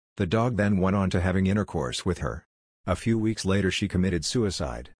The dog then went on to having intercourse with her. A few weeks later she committed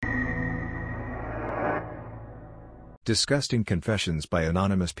suicide. Disgusting confessions by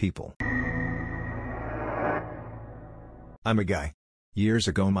anonymous people. I'm a guy. Years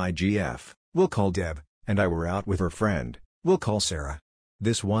ago my GF, we'll call Deb, and I were out with her friend, we'll call Sarah.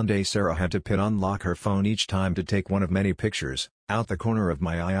 This one day Sarah had to pin unlock her phone each time to take one of many pictures. Out the corner of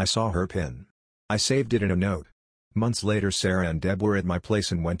my eye I saw her pin. I saved it in a note. Months later Sarah and Deb were at my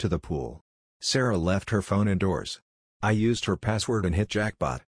place and went to the pool. Sarah left her phone indoors. I used her password and hit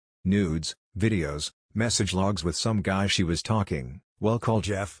jackpot. Nudes, videos, message logs with some guy she was talking, well call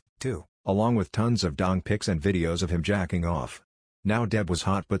Jeff, too, along with tons of dong pics and videos of him jacking off. Now Deb was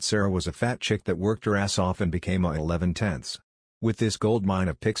hot but Sarah was a fat chick that worked her ass off and became a 11/10. With this gold mine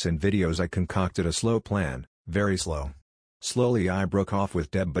of pics and videos I concocted a slow plan, very slow. Slowly I broke off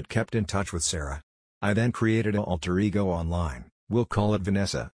with Deb but kept in touch with Sarah. I then created an alter ego online, we'll call it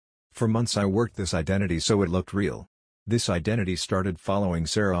Vanessa. For months I worked this identity so it looked real. This identity started following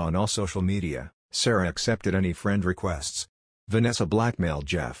Sarah on all social media. Sarah accepted any friend requests. Vanessa blackmailed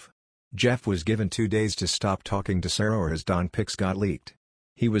Jeff. Jeff was given 2 days to stop talking to Sarah or his dong pics got leaked.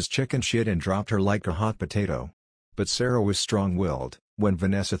 He was chicken shit and dropped her like a hot potato. But Sarah was strong-willed. When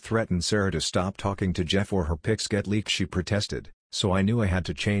Vanessa threatened Sarah to stop talking to Jeff or her pics get leaked she protested, so I knew I had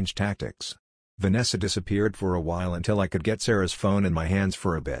to change tactics. Vanessa disappeared for a while until I could get Sarah's phone in my hands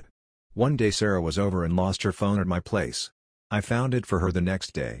for a bit. One day Sarah was over and lost her phone at my place. I found it for her the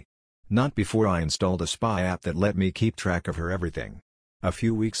next day. Not before I installed a spy app that let me keep track of her everything. A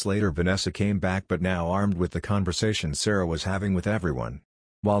few weeks later Vanessa came back but now armed with the conversations Sarah was having with everyone.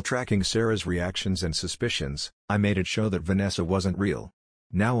 While tracking Sarah's reactions and suspicions, I made it show that Vanessa wasn't real.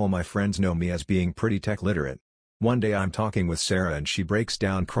 Now all my friends know me as being pretty tech literate. One day I'm talking with Sarah and she breaks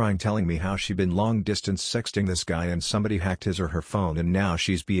down crying telling me how she been long-distance sexting this guy and somebody hacked his or her phone and now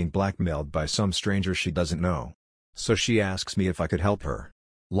she's being blackmailed by some stranger she doesn't know. So she asks me if I could help her.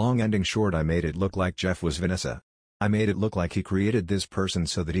 Long ending short I made it look like Jeff was Vanessa. I made it look like he created this person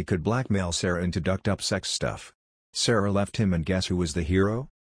so that he could blackmail Sarah into ducked up sex stuff. Sarah left him and guess who was the hero?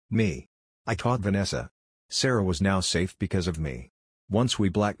 Me. I caught Vanessa. Sarah was now safe because of me. Once we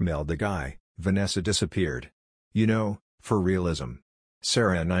blackmailed the guy, Vanessa disappeared. You know, for realism.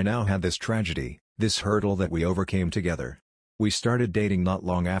 Sarah and I now had this tragedy, this hurdle that we overcame together. We started dating not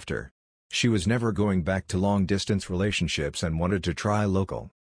long after. She was never going back to long-distance relationships and wanted to try local.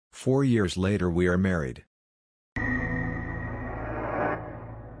 4 years later we are married.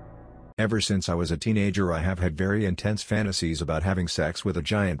 Ever since I was a teenager I have had very intense fantasies about having sex with a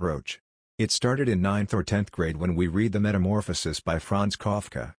giant roach. It started in 9th or 10th grade when we read The Metamorphosis by Franz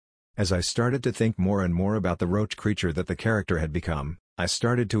Kafka. As I started to think more and more about the roach creature that the character had become, I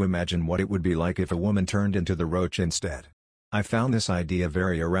started to imagine what it would be like if a woman turned into the roach instead. I found this idea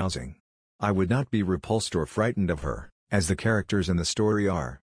very arousing. I would not be repulsed or frightened of her, as the characters in the story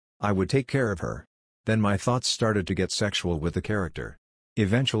are. I would take care of her. Then my thoughts started to get sexual with the character.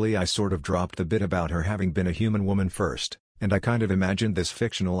 Eventually I sort of dropped the bit about her having been a human woman first, and I kind of imagined this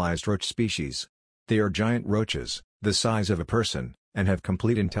fictionalized roach species. They are giant roaches, the size of a person, and have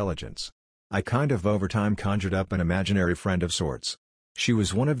complete intelligence. I kind of over time conjured up an imaginary friend of sorts. She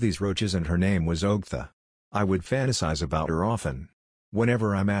was one of these roaches and her name was Ogtha. I would fantasize about her often.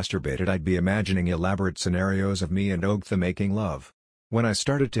 Whenever I masturbated I'd be imagining elaborate scenarios of me and Ogtha making love. When I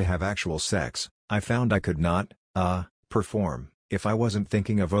started to have actual sex, I found I could not, perform, if I wasn't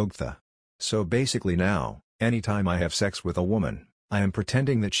thinking of Ogtha. So basically now, anytime I have sex with a woman, I am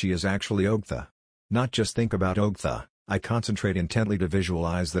pretending that she is actually Ogtha. Not just think about Ogtha, I concentrate intently to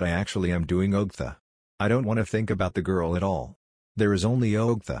visualize that I actually am doing Ogtha. I don't want to think about the girl at all. There is only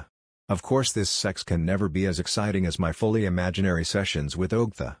Ogtha. Of course this sex can never be as exciting as my fully imaginary sessions with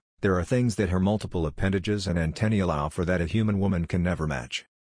Ogtha. There are things that her multiple appendages and antennae allow for that a human woman can never match.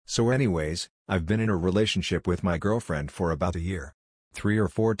 So anyways, I've been in a relationship with my girlfriend for about a year. 3 or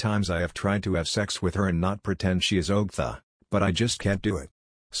 4 times I have tried to have sex with her and not pretend she is Ogtha, but I just can't do it.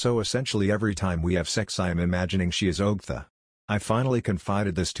 So essentially every time we have sex I am imagining she is Ogtha. I finally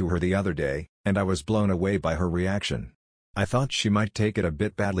confided this to her the other day, and I was blown away by her reaction. I thought she might take it a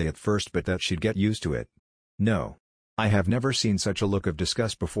bit badly at first but that she'd get used to it. No. I have never seen such a look of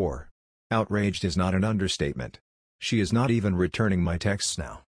disgust before. Outraged is not an understatement. She is not even returning my texts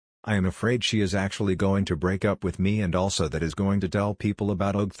now. I am afraid she is actually going to break up with me and also that is going to tell people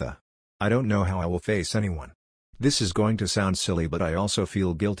about Ogtha. I don't know how I will face anyone. This is going to sound silly but I also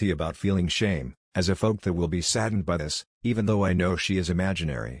feel guilty about feeling shame, as if Ogtha will be saddened by this, even though I know she is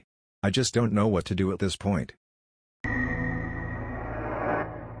imaginary. I just don't know what to do at this point.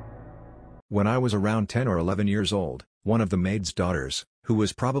 When I was around 10 or 11 years old, one of the maid's daughters, who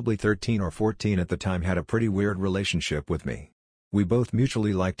was probably 13 or 14 at the time, had a pretty weird relationship with me. We both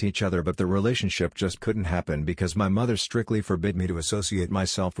mutually liked each other, but the relationship just couldn't happen because my mother strictly forbid me to associate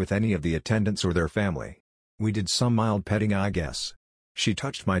myself with any of the attendants or their family. We did some mild petting, I guess. She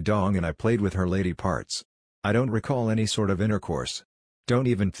touched my dong and I played with her lady parts. I don't recall any sort of intercourse. Don't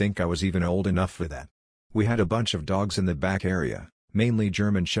even think I was even old enough for that. We had a bunch of dogs in the back area, mainly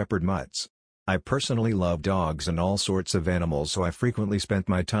German Shepherd mutts. I personally love dogs and all sorts of animals, so I frequently spent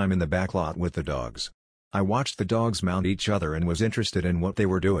my time in the back lot with the dogs. I watched the dogs mount each other and was interested in what they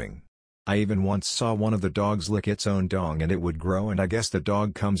were doing. I even once saw one of the dogs lick its own dong, and it would grow, and I guess the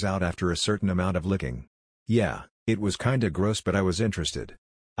dog comes out after a certain amount of licking. Yeah, it was kinda gross, but I was interested.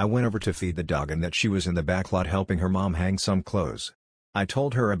 I went over to feed the dog and that she was in the back lot helping her mom hang some clothes. I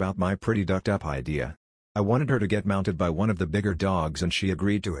told her about my pretty ducked up idea. I wanted her to get mounted by one of the bigger dogs and she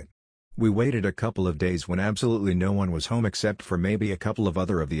agreed to it. We waited a couple of days when absolutely no one was home except for maybe a couple of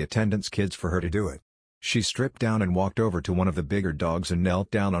other of the attendants' kids for her to do it. She stripped down and walked over to one of the bigger dogs and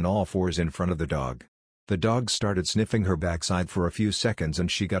knelt down on all fours in front of the dog. The dog started sniffing her backside for a few seconds and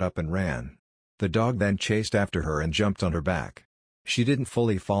she got up and ran. The dog then chased after her and jumped on her back. She didn't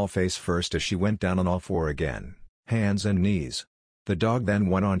fully fall face first as she went down on all four again, hands and knees. The dog then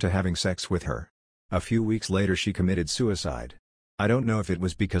went on to having sex with her. A few weeks later she committed suicide. I don't know if it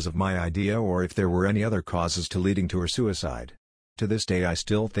was because of my idea or if there were any other causes to leading to her suicide. To this day I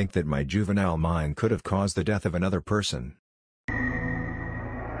still think that my juvenile mind could have caused the death of another person.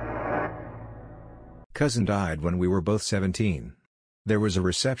 Cousin died when we were both 17. There was a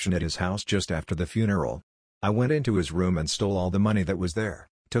reception at his house just after the funeral. I went into his room and stole all the money that was there,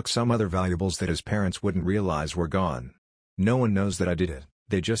 took some other valuables that his parents wouldn't realize were gone. No one knows that I did it,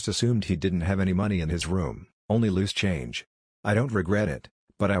 they just assumed he didn't have any money in his room, only loose change. I don't regret it,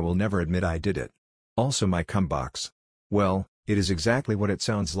 but I will never admit I did it. Also my cum box. Well, it is exactly what it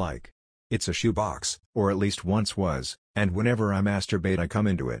sounds like. It's a shoe box, or at least once was, and whenever I masturbate I come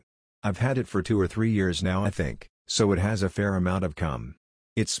into it. I've had it for 2 or 3 years now I think, so it has a fair amount of cum.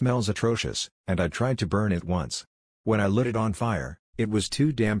 It smells atrocious, and I tried to burn it once. When I lit it on fire, it was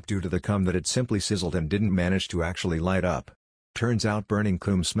too damp due to the cum that it simply sizzled and didn't manage to actually light up. Turns out burning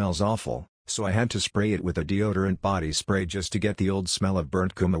cum smells awful, so I had to spray it with a deodorant body spray just to get the old smell of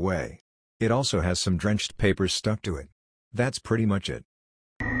burnt cum away. It also has some drenched papers stuck to it. That's pretty much it.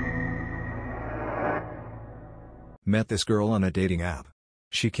 Met this girl on a dating app.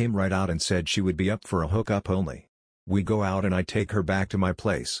 She came right out and said she would be up for a hookup only. We go out and I take her back to my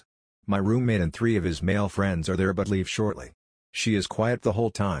place. My roommate and 3 of his male friends are there but leave shortly. She is quiet the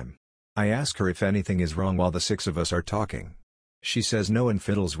whole time. I ask her if anything is wrong while the 6 of us are talking. She says no and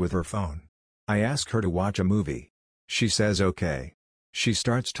fiddles with her phone. I ask her to watch a movie. She says okay. She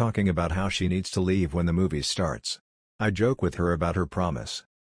starts talking about how she needs to leave when the movie starts. I joke with her about her promise.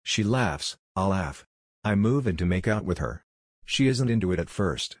 She laughs, I'll laugh. I move in to make out with her. She isn't into it at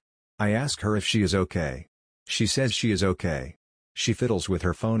first. I ask her if she is okay. She says she is okay. She fiddles with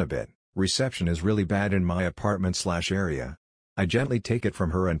her phone a bit. Reception is really bad in my apartment/area. I gently take it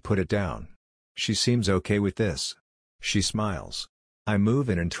from her and put it down. She seems okay with this. She smiles. I move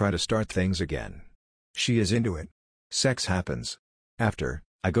in and try to start things again. She is into it. Sex happens. After,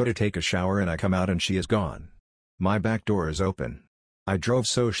 I go to take a shower and I come out and she is gone. My back door is open. I drove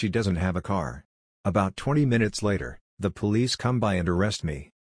so she doesn't have a car. About 20 minutes later, the police come by and arrest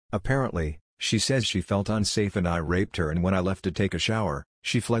me. Apparently, she says she felt unsafe and I raped her, and when I left to take a shower,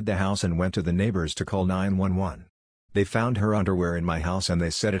 she fled the house and went to the neighbors to call 911. They found her underwear in my house and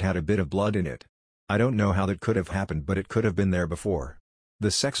they said it had a bit of blood in it. I don't know how that could have happened, but it could have been there before.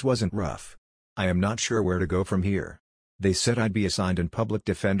 The sex wasn't rough. I am not sure where to go from here. They said I'd be assigned a public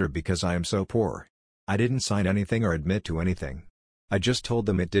defender because I am so poor. I didn't sign anything or admit to anything. I just told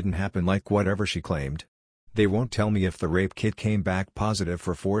them it didn't happen like whatever she claimed. They won't tell me if the rape kit came back positive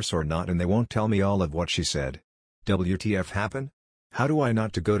for force or not, and they won't tell me all of what she said. WTF happen? How do I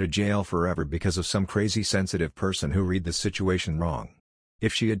not to go to jail forever because of some crazy sensitive person who read the situation wrong?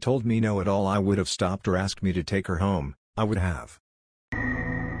 If she had told me no at all I would have stopped or asked me to take her home, I would have.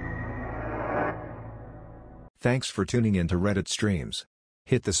 Thanks for tuning in to Reddit Streams.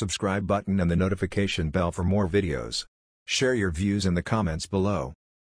 Hit the subscribe button and the notification bell for more videos. Share your views in the comments below.